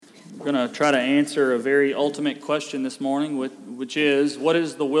We're going to try to answer a very ultimate question this morning, which is, what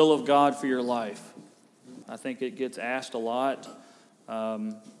is the will of God for your life? I think it gets asked a lot.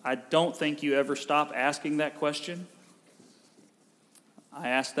 I don't think you ever stop asking that question. I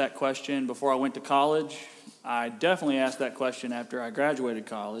asked that question before I went to college. I definitely asked that question after I graduated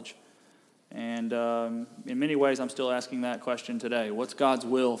college. And in many ways, I'm still asking that question today. What's God's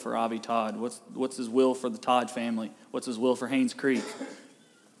will for Avi Todd? What's His will for the Todd family? What's His will for Haynes Creek?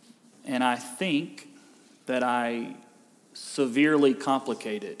 And I think that I severely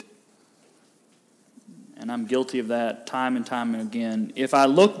complicate it. And I'm guilty of that time and time again. If I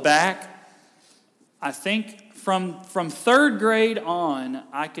look back, I think from third grade on,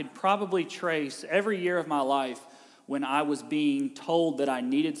 I could probably trace every year of my life when I was being told that I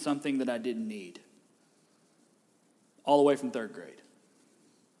needed something that I didn't need. All the way from third grade.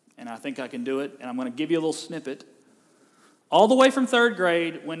 And I think I can do it, and I'm going to give you a little snippet. All the way from third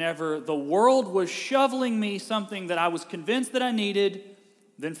grade, whenever the world was shoveling me something that I was convinced that I needed,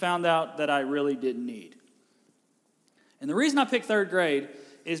 then found out that I really didn't need. And the reason I picked third grade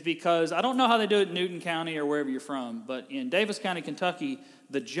is because I don't know how they do it in Newton County or wherever you're from, but in Davis County, Kentucky,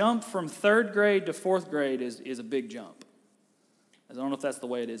 the jump from third grade to fourth grade is a big jump. I don't know if that's the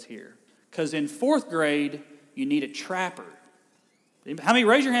way it is here. Because in fourth grade, you need a trapper. How many,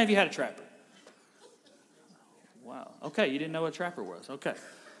 raise your hand if you had a trapper? Wow. Okay, you didn't know what a trapper was. Okay.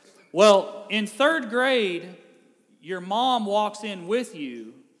 Well, in third grade, your mom walks in with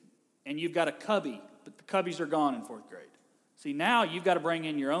you, and you've got a cubby, but the cubbies are gone in fourth grade. See, now you've got to bring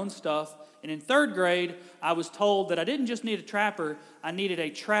in your own stuff. And in third grade, I was told that I didn't just need a trapper, I needed a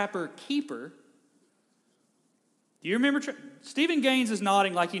trapper keeper. Do you remember? Stephen Gaines is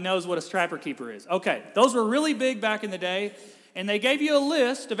nodding like he knows what a trapper keeper is. Okay, those were really big back in the day. And they gave you a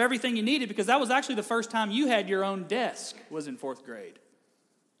list of everything you needed because that was actually the first time you had your own desk, was in fourth grade.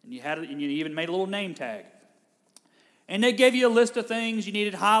 And you even made a little name tag. And they gave you a list of things. You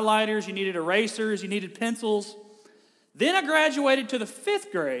needed highlighters, you needed erasers, you needed pencils. Then I graduated to the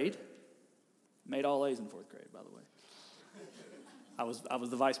fifth grade. Made all A's in fourth grade, by the way. I was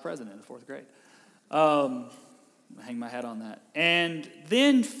the vice president in the fourth grade. I hang my hat on that. And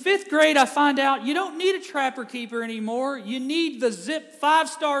then fifth grade, I find out you don't need a trapper keeper anymore. You need the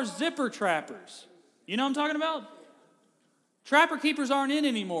 5-star zipper trappers. You know what I'm talking about? Trapper keepers aren't in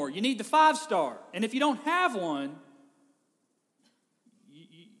anymore. You need the 5-star. And if you don't have one,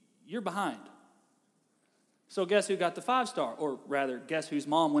 you're behind. So guess who got the 5-star? Or rather, guess whose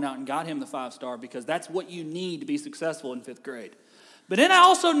mom went out and got him the 5-star, because that's what you need to be successful in fifth grade. But then I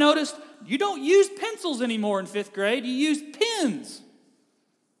also noticed you don't use pencils anymore in fifth grade. You use pens.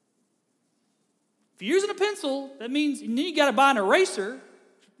 If you're using a pencil, that means you got to buy an eraser.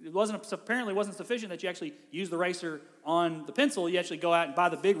 It apparently wasn't sufficient that you actually use the eraser on the pencil. You actually go out and buy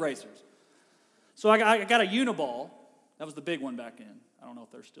the big erasers. So I got a Uniball. That was the big one back then. I don't know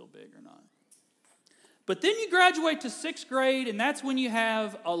if they're still big or not. But then you graduate to sixth grade, and that's when you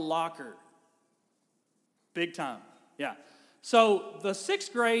have a locker. Big time. Yeah. So the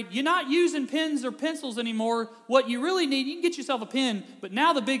sixth grade, you're not using pens or pencils anymore. What you really need, you can get yourself a pen, but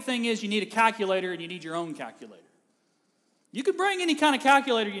now the big thing is you need a calculator, and you need your own calculator. You can bring any kind of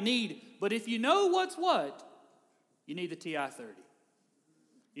calculator you need, but if you know what's what, you need the TI-30.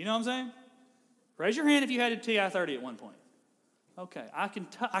 You know what I'm saying? Raise your hand if you had a TI-30 at one point. Okay, I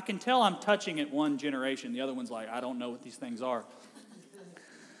can tell I'm touching at one generation. The other one's like, I don't know what these things are.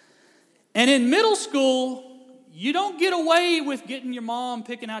 And in middle school, you don't get away with getting your mom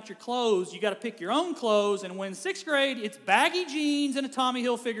picking out your clothes. You got to pick your own clothes. And when sixth grade, it's baggy jeans and a Tommy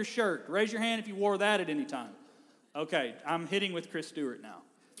Hilfiger shirt. Raise your hand if you wore that at any time. Okay, I'm hitting with Chris Stewart now.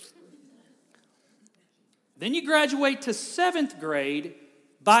 Then you graduate to seventh grade.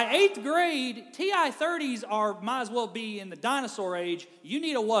 By eighth grade, TI-30s might as well be in the dinosaur age. You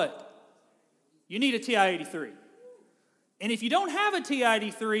need a what? You need a TI-83. And if you don't have a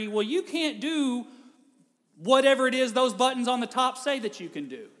TI-83, well, you can't do whatever it is those buttons on the top say that you can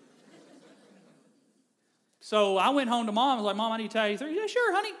do. So I went home to Mom. I was like, Mom, I need a TI-83. Yeah,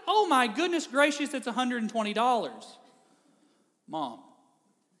 sure, honey. Oh, my goodness gracious, it's $120. Mom,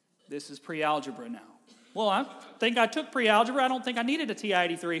 this is pre-algebra now. Well, I think I took pre-algebra. I don't think I needed a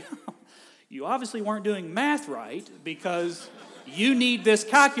TI-83. You obviously weren't doing math right because you need this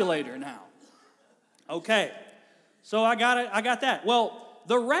calculator now. Okay, so I got that. Well,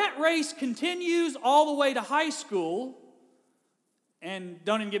 the rat race continues all the way to high school. And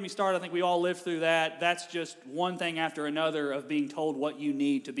don't even get me started. I think we all lived through that. That's just one thing after another of being told what you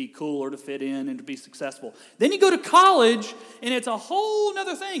need to be cool or to fit in and to be successful. Then you go to college, and it's a whole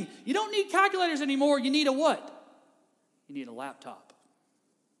other thing. You don't need calculators anymore. You need a what? You need a laptop.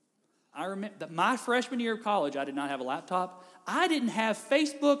 I remember that my freshman year of college, I did not have a laptop. I didn't have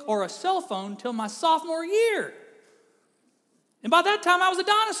Facebook or a cell phone till my sophomore year. And by that time, I was a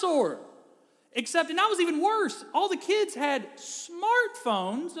dinosaur. And I was even worse. All the kids had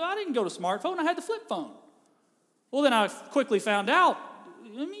smartphones. I didn't go to smartphone. I had the flip phone. Well, then I quickly found out,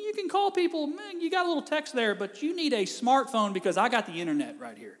 you can call people, man, you got a little text there, but you need a smartphone because I got the internet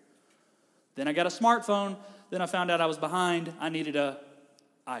right here. Then I got a smartphone. Then I found out I was behind. I needed an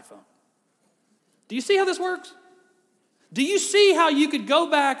iPhone. Do you see how this works? Do you see how you could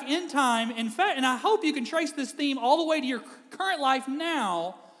go back in time? In fact, and I hope you can trace this theme all the way to your current life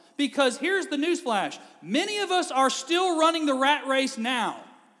now, because here's the newsflash. Many of us are still running the rat race now.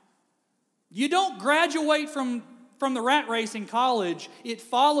 You don't graduate from the rat race in college. It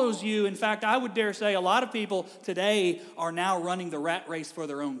follows you. In fact, I would dare say a lot of people today are now running the rat race for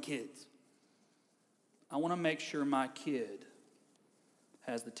their own kids. I want to make sure my kid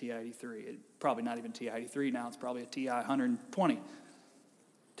has the TI-83. Probably not even TI-83 now. It's probably a TI-120.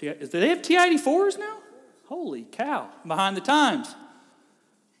 Do they have TI-84s now? Holy cow. Behind the times.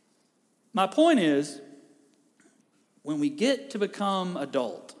 My point is, when we get to become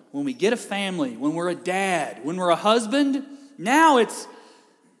adult, when we get a family, when we're a dad, when we're a husband, now it's,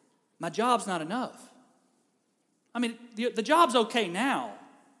 my job's not enough. I mean, the job's okay now,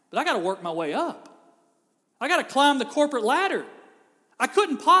 but I got to work my way up. I got to climb the corporate ladder. I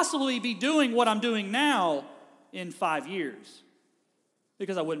couldn't possibly be doing what I'm doing now in 5 years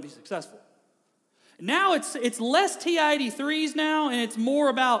because I wouldn't be successful. Now it's less TI-83s now, and it's more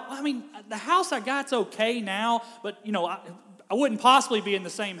about, I mean, the house I got's okay now, but, I wouldn't possibly be in the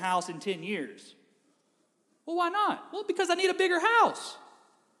same house in 10 years. Well, why not? Well, because I need a bigger house.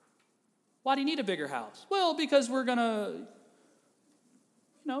 Why do you need a bigger house? Well, because we're going to,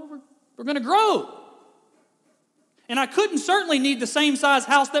 we're going to grow. And I couldn't certainly need the same size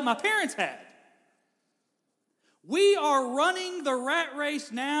house that my parents had. We are running the rat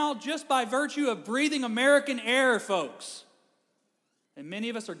race now just by virtue of breathing American air, folks. And many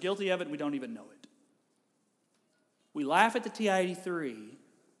of us are guilty of it and we don't even know it. We laugh at the TI-83,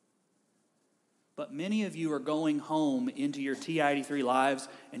 but many of you are going home into your TI-83 lives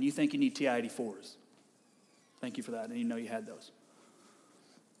and you think you need TI-84s. Thank you for that. I didn't know you had those.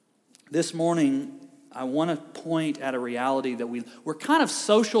 This morning, I want to point at a reality that we're kind of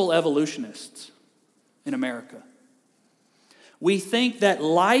social evolutionists in America. We think that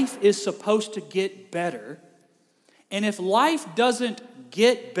life is supposed to get better, and if life doesn't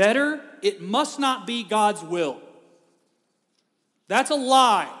get better, it must not be God's will. That's a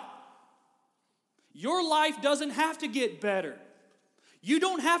lie. Your life doesn't have to get better. You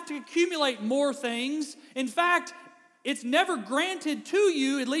don't have to accumulate more things. In fact, it's never granted to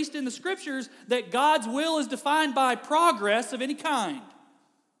you, at least in the Scriptures, that God's will is defined by progress of any kind.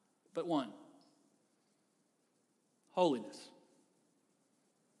 But one, holiness.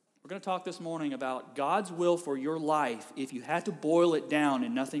 We're going to talk this morning about God's will for your life, if you had to boil it down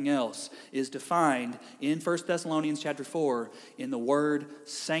and nothing else, is defined in 1 Thessalonians chapter 4 in the word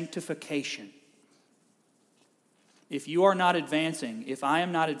sanctification. If you are not advancing, if I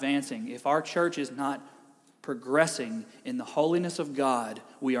am not advancing, if our church is not progressing in the holiness of God,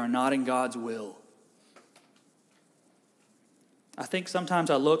 we are not in God's will. I think sometimes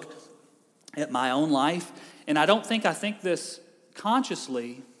I look at my own life, and I think this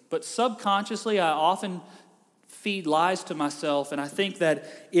consciously, but subconsciously I often feed lies to myself, and I think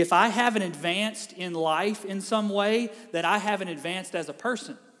that if I haven't advanced in life in some way, that I haven't advanced as a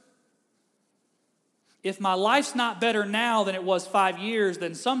person. If my life's not better now than it was 5 years,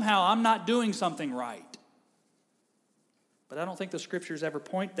 then somehow I'm not doing something right. But I don't think the Scriptures ever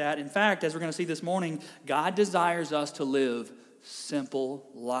point that. In fact, as we're going to see this morning, God desires us to live simple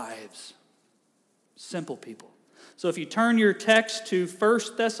lives. Simple people. So if you turn your text to 1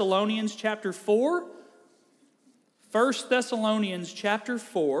 Thessalonians chapter 4, 1 Thessalonians chapter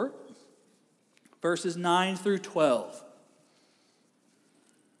 4, verses 9 through 12.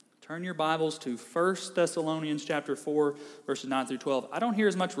 Turn your Bibles to 1 Thessalonians chapter 4, verses 9 through 12. I don't hear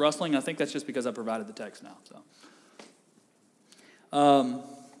as much rustling. I think that's just because I provided the text now.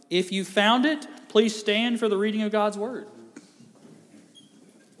 If you found it, please stand for the reading of God's Word.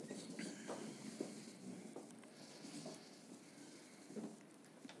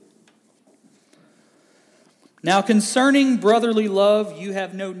 Now concerning brotherly love, you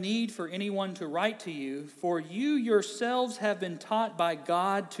have no need for anyone to write to you, for you yourselves have been taught by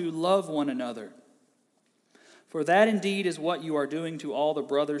God to love one another. For that indeed is what you are doing to all the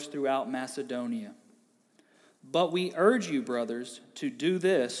brothers throughout Macedonia. But we urge you, brothers, to do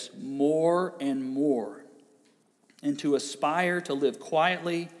this more and more, and to aspire to live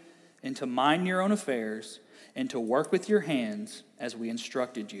quietly and to mind your own affairs, and to work with your hands as we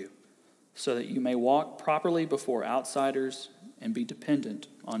instructed you, so that you may walk properly before outsiders and be dependent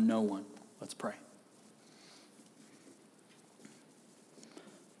on no one. Let's pray.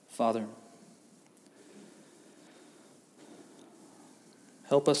 Father,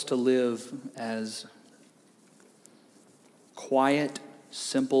 help us to live as quiet,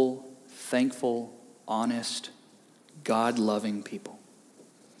 simple, thankful, honest, God-loving people.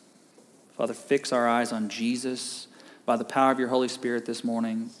 Father, fix our eyes on Jesus by the power of your Holy Spirit this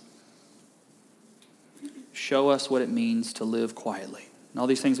morning. Show us what it means to live quietly. And all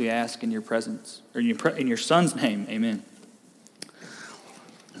these things we ask in your presence, or in your Son's name, amen.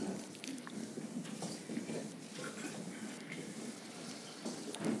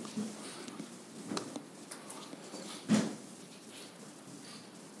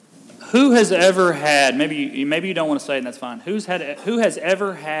 Who has ever had, maybe you don't want to say it, and that's fine. Who has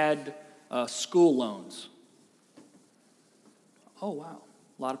ever had school loans? Oh, wow.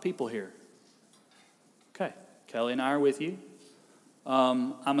 A lot of people here. Okay. Kelly and I are with you.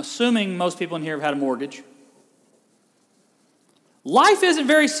 I'm assuming most people in here have had a mortgage. Life isn't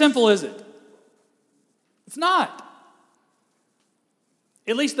very simple, is it? It's not.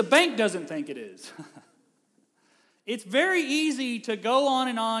 At least the bank doesn't think it is. It's very easy to go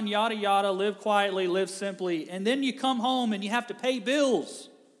on, yada, yada, live quietly, live simply, and then you come home and you have to pay bills,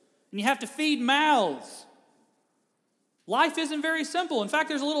 and you have to feed mouths. Life isn't very simple. In fact,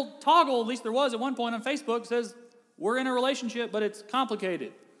 there's a little toggle, at least there was at one point on Facebook, that says, we're in a relationship, but it's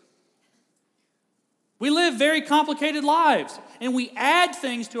complicated. We live very complicated lives, and we add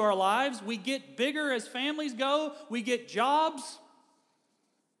things to our lives. We get bigger as families go. We get jobs,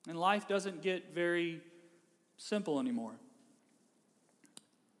 and life doesn't get very simple anymore.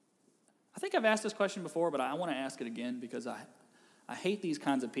 I think I've asked this question before, but I want to ask it again because I hate these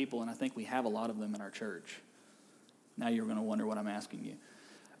kinds of people, and I think we have a lot of them in our church. Now you're going to wonder what I'm asking you.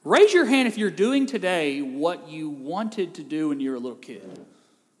 Raise your hand if you're doing today what you wanted to do when you were a little kid.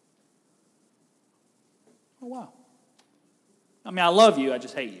 Oh, wow. I mean, I love you, I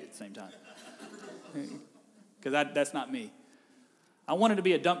just hate you at the same time. Because that's not me. I wanted to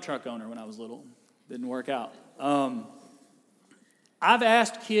be a dump truck owner when I was little. Didn't work out. I've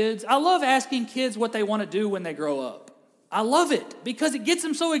asked kids, I love asking kids what they want to do when they grow up. I love it because it gets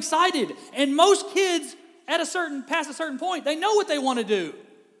them so excited. And most kids past a certain point, they know what they want to do.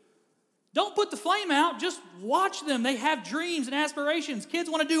 Don't put the flame out, just watch them. They have dreams and aspirations. Kids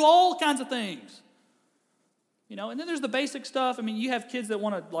want to do all kinds of things. And then there's the basic stuff. I mean, you have kids that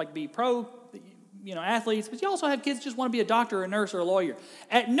want to be pro, athletes, but you also have kids that just want to be a doctor or a nurse or a lawyer.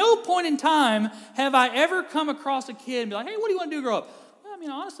 At no point in time have I ever come across a kid and be like, hey, what do you want to do to grow up? Well,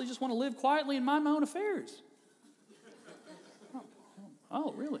 I honestly just want to live quietly and mind my own affairs.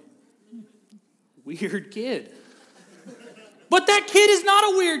 Oh, really? Weird kid. But that kid is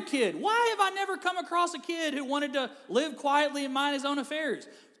not a weird kid. Why have I never come across a kid who wanted to live quietly and mind his own affairs?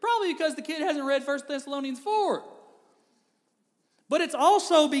 It's probably because the kid hasn't read 1 Thessalonians 4. But it's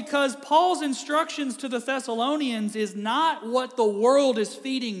also because Paul's instructions to the Thessalonians is not what the world is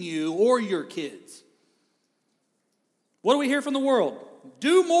feeding you or your kids. What do we hear from the world?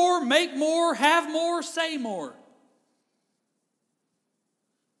 Do more, make more, have more, say more.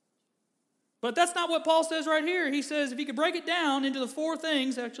 But that's not what Paul says right here. He says, if you could break it down into the 4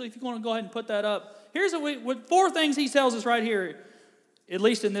 things, actually, if you want to go ahead and put that up, here's what 4 things he tells us right here, at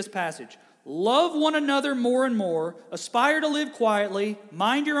least in this passage. Love one another more and more, aspire to live quietly,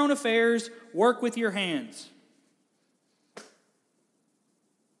 mind your own affairs, work with your hands.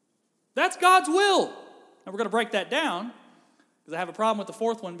 That's God's will. Now we're going to break that down, because I have a problem with the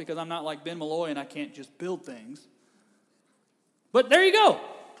 4th one, because I'm not like Ben Malloy and I can't just build things. But there you go.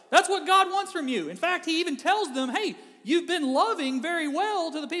 That's what God wants from you. In fact, he even tells them, hey, you've been loving very well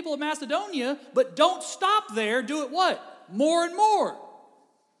to the people of Macedonia, but don't stop there. Do it what? More and more.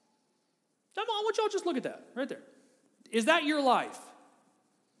 I want y'all just look at that right there. Is that your life?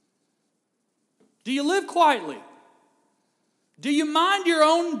 Do you live quietly? Do you mind your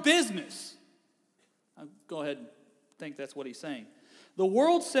own business? I'll go ahead and think that's what he's saying. The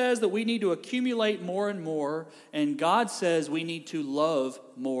world says that we need to accumulate more and more, and God says we need to love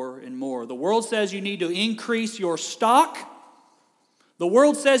more and more. The world says you need to increase your stock. The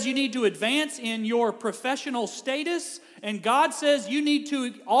world says you need to advance in your professional status, and God says you need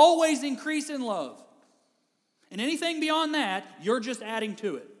to always increase in love. And anything beyond that, you're just adding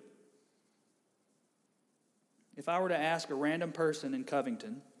to it. If I were to ask a random person in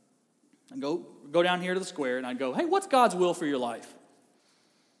Covington, and go down here to the square, and I'd go, hey, what's God's will for your life?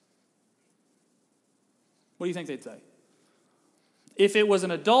 What do you think they'd say? If it was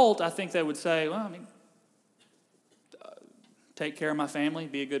an adult, I think they would say, well, take care of my family,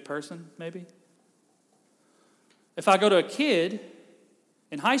 be a good person, maybe. If I go to a kid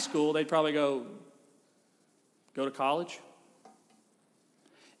in high school, they'd probably go to college.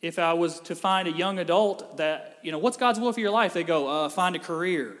 If I was to find a young adult that, what's God's will for your life? They go, find a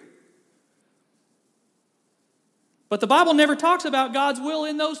career. But the Bible never talks about God's will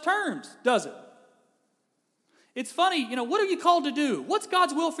in those terms, does it? It's funny, what are you called to do? What's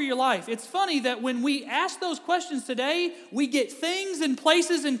God's will for your life? It's funny that when we ask those questions today, we get things and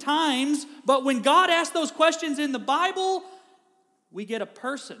places and times, but when God asks those questions in the Bible, we get a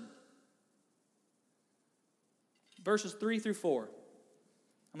person. Verses 3 through 4.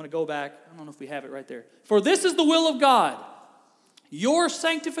 I'm going to go back. I don't know if we have it right there. For this is the will of God, your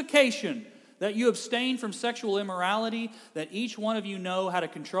sanctification, that you abstain from sexual immorality, that each one of you know how to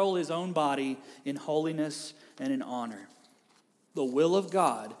control his own body in holiness and in honor. The will of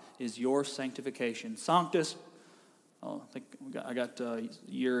God is your sanctification. Sanctus, I think I got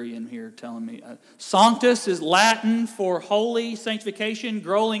Yuri in here telling me. Sanctus is Latin for holy, sanctification,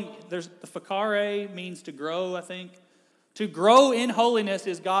 growing. There's the facere means to grow, I think. To grow in holiness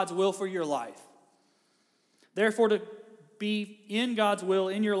is God's will for your life. Therefore, to be in God's will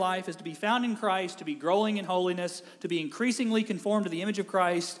in your life is to be found in Christ, to be growing in holiness, to be increasingly conformed to the image of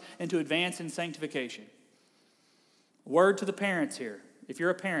Christ, and to advance in sanctification. Word to the parents here. If you're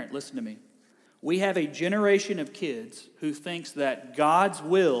a parent, listen to me. We have a generation of kids who thinks that God's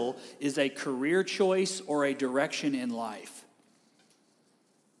will is a career choice or a direction in life.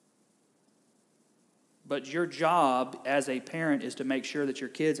 But your job as a parent is to make sure that your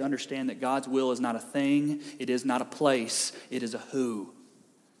kids understand that God's will is not a thing, it is not a place, it is a who.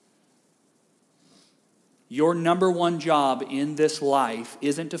 Your number one job in this life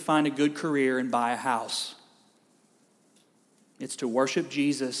isn't to find a good career and buy a house. It's to worship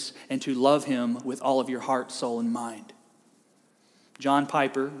Jesus and to love Him with all of your heart, soul, and mind. John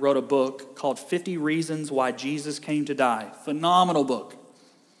Piper wrote a book called 50 Reasons Why Jesus Came to Die. Phenomenal book.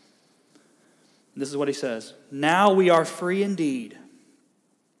 This is what he says. Now we are free indeed,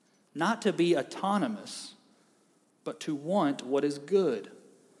 not to be autonomous, but to want what is good.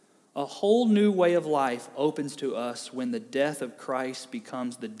 A whole new way of life opens to us when the death of Christ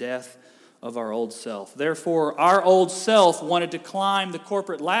becomes the death of our old self. Therefore, our old self wanted to climb the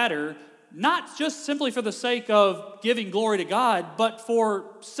corporate ladder, not just simply for the sake of giving glory to God, but for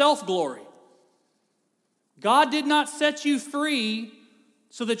self-glory. God did not set you free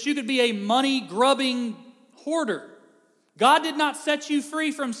so that you could be a money-grubbing hoarder. God did not set you free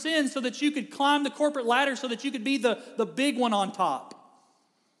from sin so that you could climb the corporate ladder so that you could be the big one on top.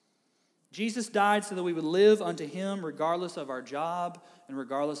 Jesus died so that we would live unto Him regardless of our job and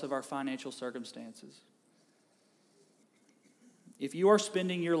regardless of our financial circumstances. If you are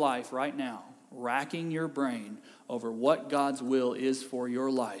spending your life right now racking your brain over what God's will is for your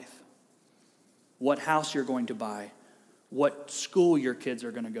life, what house you're going to buy, what school your kids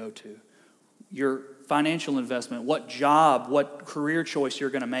are going to go to, your financial investment, what job, what career choice you're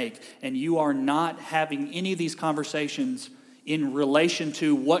going to make, and you are not having any of these conversations in relation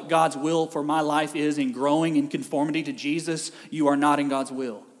to what God's will for my life is in growing in conformity to Jesus, you are not in God's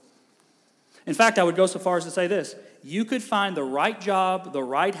will. In fact, I would go so far as to say this. You could find the right job, the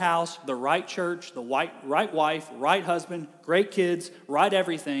right house, the right church, the right wife, right husband, great kids, right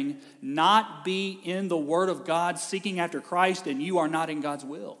everything, not be in the Word of God seeking after Christ, and you are not in God's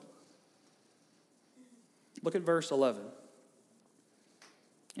will. Look at verse 11.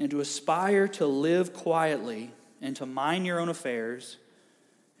 And to aspire to live quietly and to mind your own affairs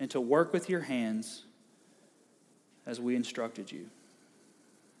and to work with your hands as we instructed you.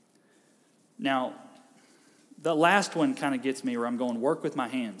 Now, the last one kind of gets me where I'm going, work with my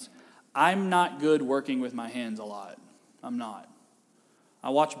hands. I'm not good working with my hands a lot. I'm not.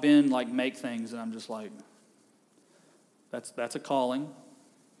 I watch Ben make things and I'm just like, that's a calling.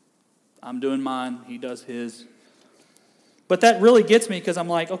 I'm doing mine, he does his. But that really gets me because I'm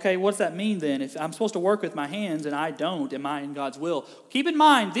like, okay, what does that mean then? If I'm supposed to work with my hands and I don't, am I in God's will? Keep in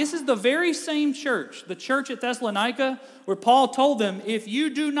mind, this is the very same church, the church at Thessalonica, where Paul told them, if you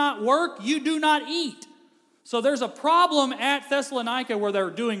do not work, you do not eat. So there's a problem at Thessalonica where they're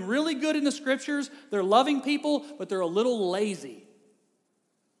doing really good in the Scriptures, they're loving people, but they're a little lazy.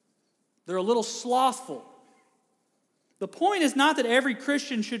 They're a little slothful. The point is not that every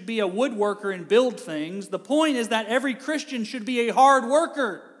Christian should be a woodworker and build things. The point is that every Christian should be a hard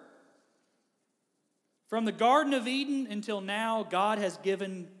worker. From the Garden of Eden until now, God has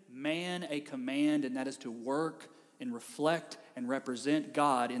given man a command, and that is to work and reflect and represent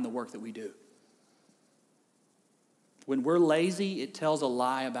God in the work that we do. When we're lazy, it tells a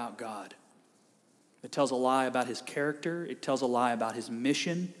lie about God. It tells a lie about his character. It tells a lie about his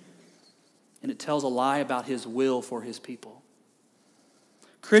mission. And it tells a lie about his will for his people.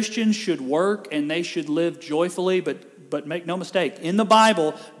 Christians should work and they should live joyfully, but make no mistake. In the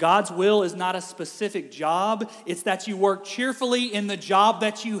Bible, God's will is not a specific job. It's that you work cheerfully in the job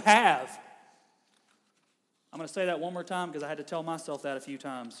that you have. I'm going to say that one more time because I had to tell myself that a few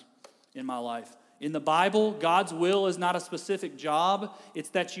times in my life. In the Bible, God's will is not a specific job. It's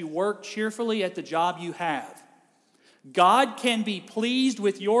that you work cheerfully at the job you have. God can be pleased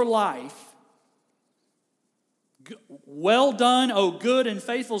with your life. Well done, O good and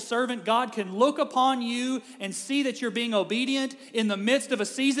faithful servant. God can look upon you and see that you're being obedient in the midst of a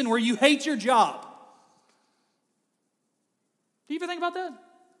season where you hate your job. Do you ever think about that?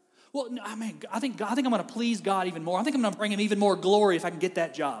 Well, I think I'm going to please God even more. I think I'm going to bring him even more glory if I can get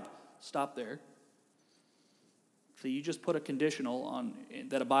that job. Stop there. So you just put a conditional on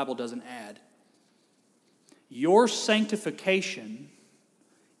that a Bible doesn't add. Your sanctification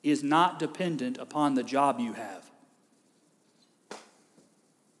is not dependent upon the job you have.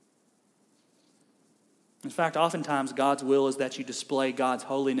 In fact, oftentimes God's will is that you display God's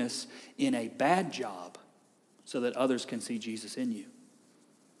holiness in a bad job so that others can see Jesus in you.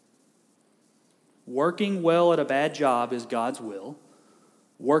 Working well at a bad job is God's will.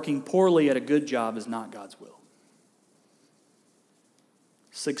 Working poorly at a good job is not God's will.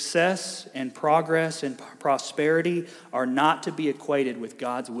 Success and progress and prosperity are not to be equated with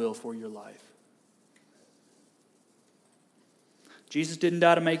God's will for your life. Jesus didn't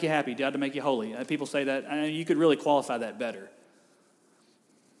die to make you happy. He died to make you holy. People say that. You could really qualify that better.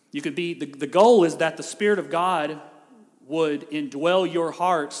 You could be, the goal is that the Spirit of God would indwell your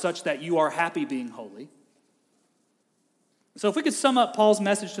heart such that you are happy being holy. So if we could sum up Paul's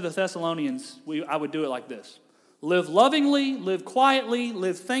message to the Thessalonians, I would do it like this. Live lovingly, live quietly,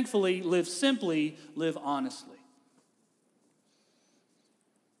 live thankfully, live simply, live honestly.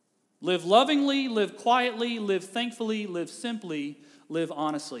 Live lovingly, live quietly, live thankfully, live simply, live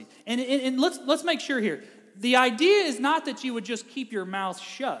honestly. And let's make sure here. The idea is not that you would just keep your mouth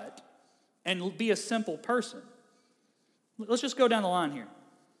shut and be a simple person. Let's just go down the line here.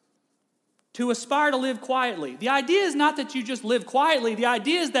 To aspire to live quietly. The idea is not that you just live quietly. The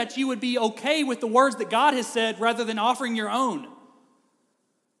idea is that you would be okay with the words that God has said rather than offering your own.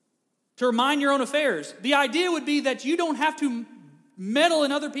 To mind your own affairs. The idea would be that you don't have to meddle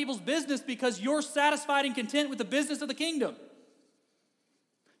in other people's business because you're satisfied and content with the business of the kingdom.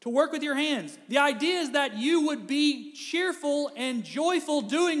 To work with your hands. The idea is that you would be cheerful and joyful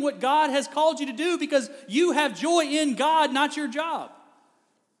doing what God has called you to do because you have joy in God, not your job.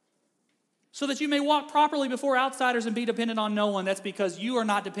 So that you may walk properly before outsiders and be dependent on no one. That's because you are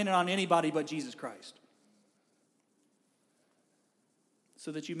not dependent on anybody but Jesus Christ.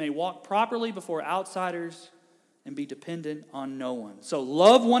 So that you may walk properly before outsiders and be dependent on no one. So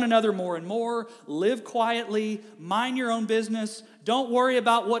love one another more and more. Live quietly. Mind your own business. Don't worry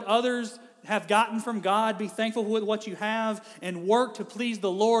about what others have gotten from God. Be thankful with what you have and work to please the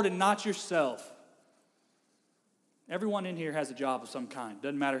Lord and not yourself. Everyone in here has a job of some kind.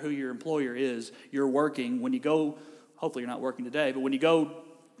 Doesn't matter who your employer is. You're working. When you go, hopefully you're not working today, but when you go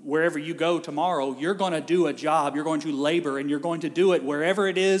wherever you go tomorrow, you're going to do a job. You're going to labor, and you're going to do it wherever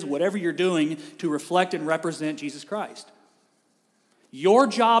it is, whatever you're doing, to reflect and represent Jesus Christ. Your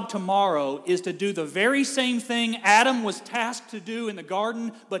job tomorrow is to do the very same thing Adam was tasked to do in the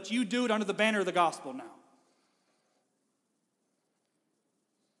garden, but you do it under the banner of the gospel now.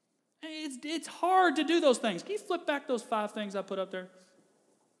 It's hard to do those things. Can you flip back those 5 things I put up there?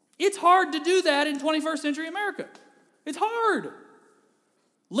 It's hard to do that in 21st century America. It's hard.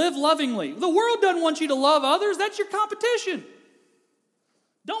 Live lovingly. The world doesn't want you to love others. That's your competition.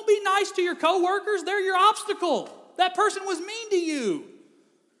 Don't be nice to your coworkers. They're your obstacle. That person was mean to you.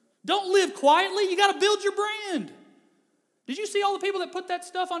 Don't live quietly. You got to build your brand. Did you see all the people that put that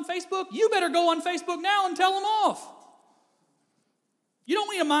stuff on Facebook? You better go on Facebook now and tell them off. You don't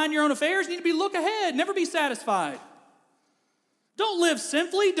need to mind your own affairs. You need to be look ahead. Never be satisfied. Don't live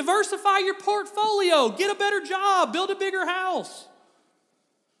simply. Diversify your portfolio. Get a better job. Build a bigger house.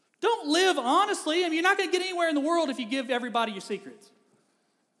 Don't live honestly. I mean, you're not going to get anywhere in the world if you give everybody your secrets.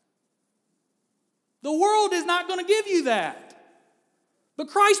 The world is not going to give you that. But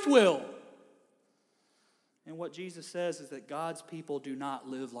Christ will. And what Jesus says is that God's people do not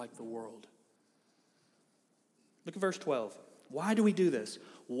live like the world. Look at verse 12. Why do we do this?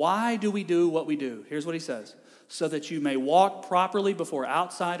 Why do we do what we do? Here's what he says. So that you may walk properly before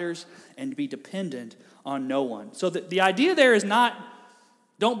outsiders and be dependent on no one. So the idea there is not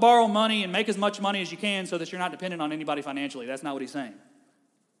Don't borrow money and make as much money as you can so that you're not dependent on anybody financially. That's not what he's saying.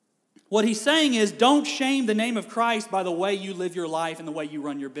 What he's saying is, don't shame the name of Christ by the way you live your life and the way you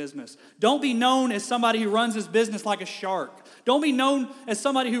run your business. Don't be known as somebody who runs his business like a shark. Don't be known as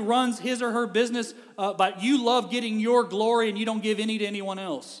somebody who runs his or her business, but you love getting your glory and you don't give any to anyone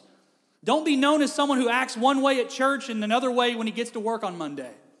else. Don't be known as someone who acts one way at church and another way when he gets to work on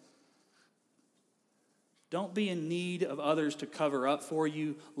Monday. Don't be in need of others to cover up for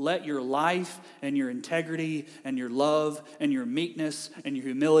you. Let your life and your integrity and your love and your meekness and your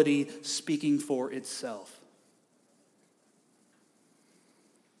humility speaking for itself.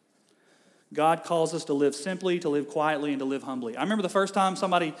 God calls us to live simply, to live quietly, and to live humbly. I remember the first time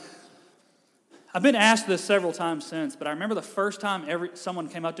I've been asked this several times since, but I remember the first time someone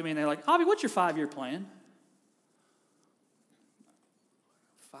came up to me and they're like, Avi, what's your 5-year plan?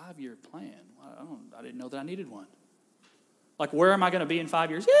 5-year plan? I didn't know that I needed one. Like, where am I going to be in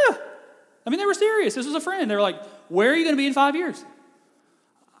 5 years? Yeah. I mean, they were serious. This was a friend. They were like, where are you going to be in 5 years?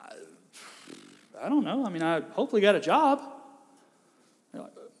 I don't know. I mean, I hopefully got a job. They're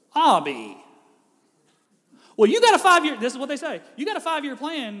like, Avi. Well, you got a 5-year, this is what they say. You got a 5-year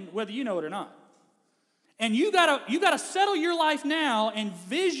plan whether you know it or not. And you got to settle your life now and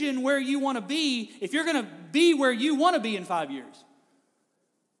vision where you want to be if you're going to be where you want to be in 5 years.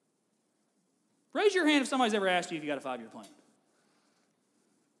 Raise your hand if somebody's ever asked you if you got a 5-year plan.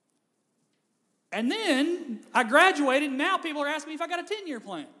 And then I graduated, and now people are asking me if I got a 10-year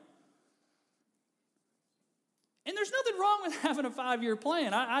plan. And there's nothing wrong with having a 5-year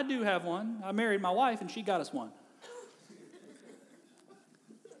plan. I do have one. I married my wife, and she got us one.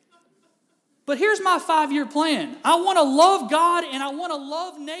 But here's my 5-year plan. I want to love God and I want to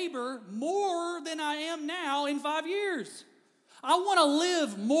love neighbor more than I am now in 5 years. I want to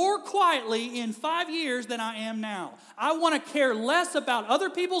live more quietly in 5 years than I am now. I want to care less about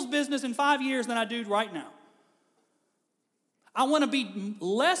other people's business in 5 years than I do right now. I want to be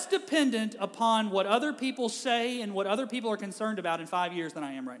less dependent upon what other people say and what other people are concerned about in 5 years than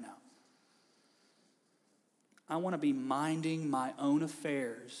I am right now. I want to be minding my own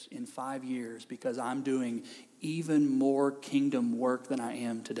affairs in 5 years because I'm doing even more kingdom work than I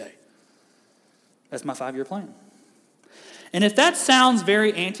am today. That's my 5-year plan. And if that sounds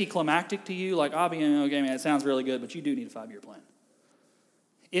very anticlimactic to you, like, okay, man, it sounds really good, but you do need a 5-year plan.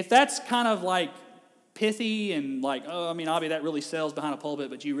 If that's kind of like pithy and like, Abby, that really sells behind a pulpit,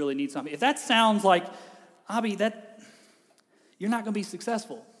 but you really need something. If that sounds like, Abby, you're not going to be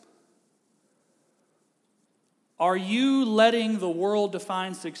successful. Are you letting the world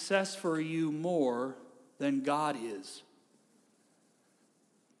define success for you more than God is?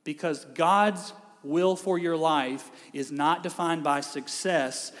 Because God's will for your life is not defined by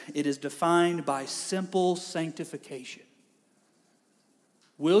success. It is defined by simple sanctification.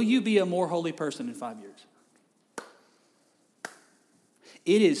 Will you be a more holy person in 5 years?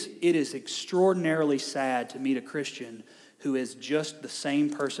 It is extraordinarily sad to meet a Christian who is just the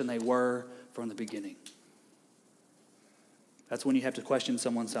same person they were from the beginning. That's when you have to question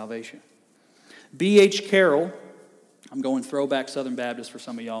someone's salvation. B.H. Carroll, I'm going throwback Southern Baptist for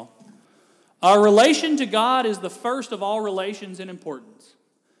some of y'all. Our relation to God is the first of all relations in importance.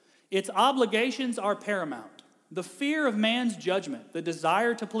 Its obligations are paramount. The fear of man's judgment, the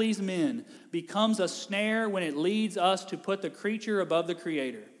desire to please men, becomes a snare when it leads us to put the creature above the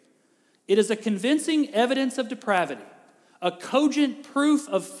Creator. It is a convincing evidence of depravity, a cogent proof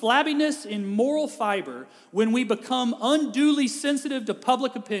of flabbiness in moral fiber when we become unduly sensitive to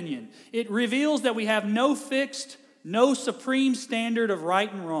public opinion. It reveals that we have no fixed, no supreme standard of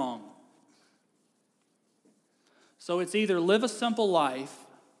right and wrong. So it's either live a simple life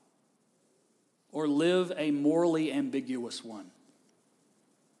or live a morally ambiguous one.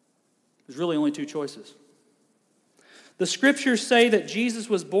 There's really only two choices. The scriptures say that Jesus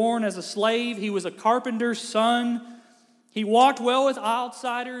was born as a slave. He was a carpenter's son. He walked well with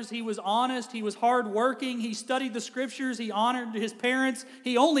outsiders. He was honest. He was hardworking. He studied the scriptures. He honored his parents.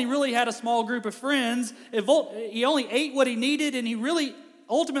 He only really had a small group of friends. He only ate what he needed, and he really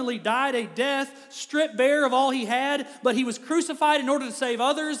ultimately died a death stripped bare of all he had, but he was crucified in order to save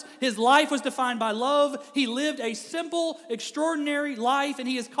others. His life was defined by love. He lived a simple, extraordinary life, and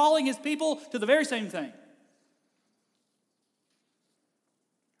he is calling his people to the very same thing.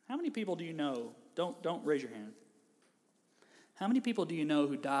 How many people do you know? Don't raise your hand. How many people do you know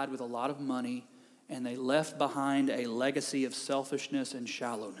who died with a lot of money and they left behind a legacy of selfishness and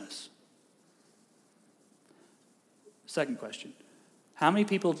shallowness? Second question. How many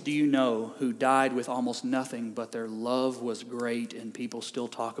people do you know who died with almost nothing, but their love was great and people still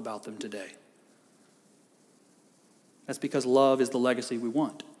talk about them today? That's because love is the legacy we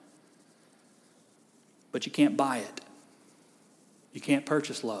want. But you can't buy it. You can't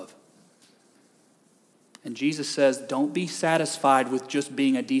purchase love. And Jesus says, don't be satisfied with just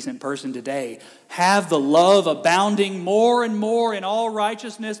being a decent person today. Have the love abounding more and more in all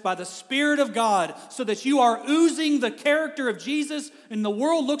righteousness by the Spirit of God, so that you are oozing the character of Jesus, and the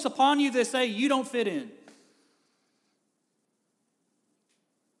world looks upon you, they say, you don't fit in.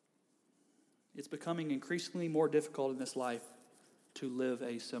 It's becoming increasingly more difficult in this life to live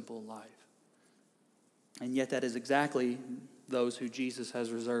a simple life. And yet that is exactly those who Jesus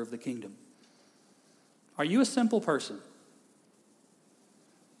has reserved the kingdom. Are you a simple person?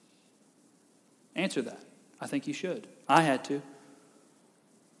 Answer that. I think you should. I had to.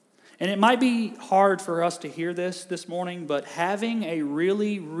 And it might be hard for us to hear this morning, but having a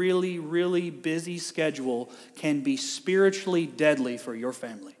really, really, really busy schedule can be spiritually deadly for your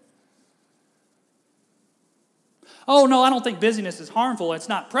family. Oh, no, I don't think busyness is harmful. It's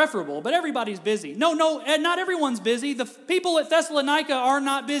not preferable, but everybody's busy. No, not everyone's busy. The people at Thessalonica are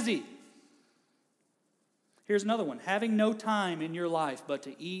not busy. Here's another one. Having no time in your life but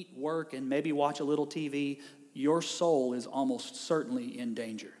to eat, work, and maybe watch a little TV, your soul is almost certainly in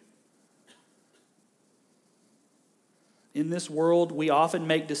danger. In this world, we often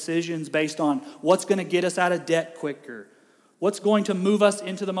make decisions based on what's going to get us out of debt quicker, what's going to move us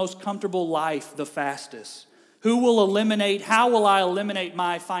into the most comfortable life the fastest, how will I eliminate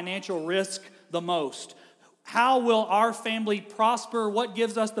my financial risk the most? How will our family prosper? What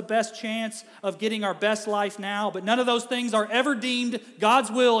gives us the best chance of getting our best life now? But none of those things are ever deemed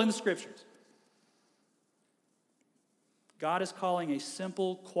God's will in the Scriptures. God is calling a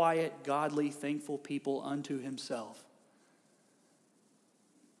simple, quiet, godly, thankful people unto Himself.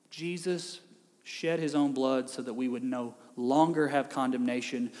 Jesus shed His own blood so that we would no longer have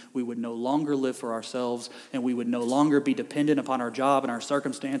condemnation, we would no longer live for ourselves, and we would no longer be dependent upon our job and our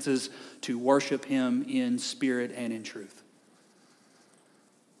circumstances to worship Him in spirit and in truth.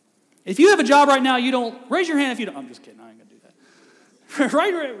 If you have a job right now, you don't, raise your hand if you don't. I'm just kidding, I ain't going to do that.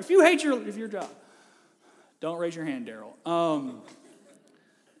 Right, if you hate your job, don't raise your hand, Daryl.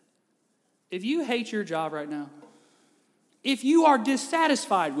 If you hate your job right now, if you are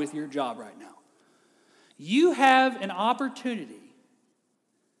dissatisfied with your job right now, you have an opportunity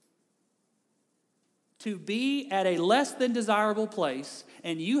to be at a less than desirable place,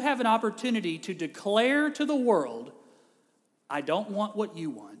 and you have an opportunity to declare to the world, I don't want what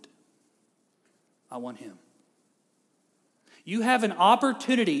you want, I want Him. You have an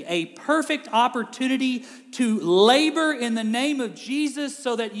opportunity, a perfect opportunity to labor in the name of Jesus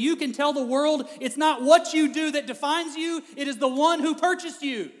so that you can tell the world it's not what you do that defines you, it is the one who purchased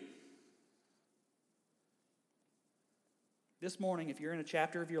you. This morning, if you're in a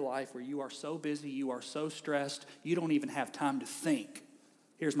chapter of your life where you are so busy, you are so stressed, you don't even have time to think,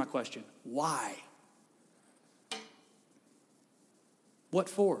 here's my question. Why? What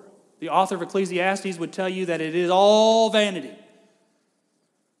for? The author of Ecclesiastes would tell you that it is all vanity.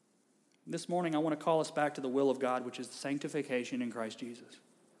 This morning, I want to call us back to the will of God, which is sanctification in Christ Jesus.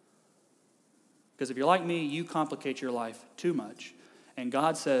 Because if you're like me, you complicate your life too much. And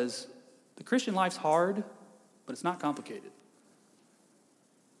God says, the Christian life's hard, but it's not complicated.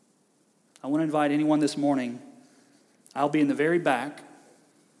 I want to invite anyone this morning, I'll be in the very back,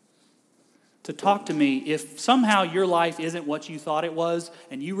 to talk to me if somehow your life isn't what you thought it was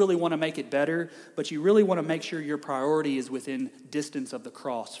and you really want to make it better, but you really want to make sure your priority is within distance of the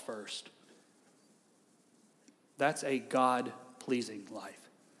cross first. That's a God-pleasing life.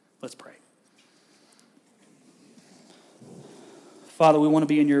 Let's pray. Father, we want to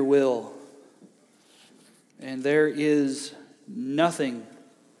be in your will, and there is nothing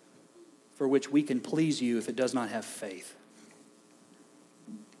for which we can please you if it does not have faith.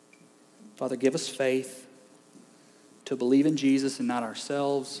 Father, give us faith to believe in Jesus and not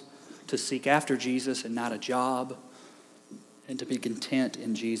ourselves, to seek after Jesus and not a job, and to be content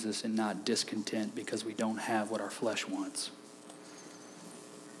in Jesus and not discontent because we don't have what our flesh wants.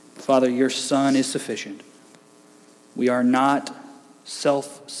 Father, your Son is sufficient. We are not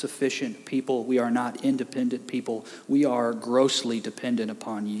self-sufficient people. We are not independent people. We are grossly dependent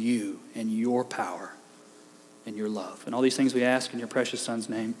upon you and your power and your love. And all these things we ask in your precious Son's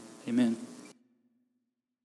name. Amen.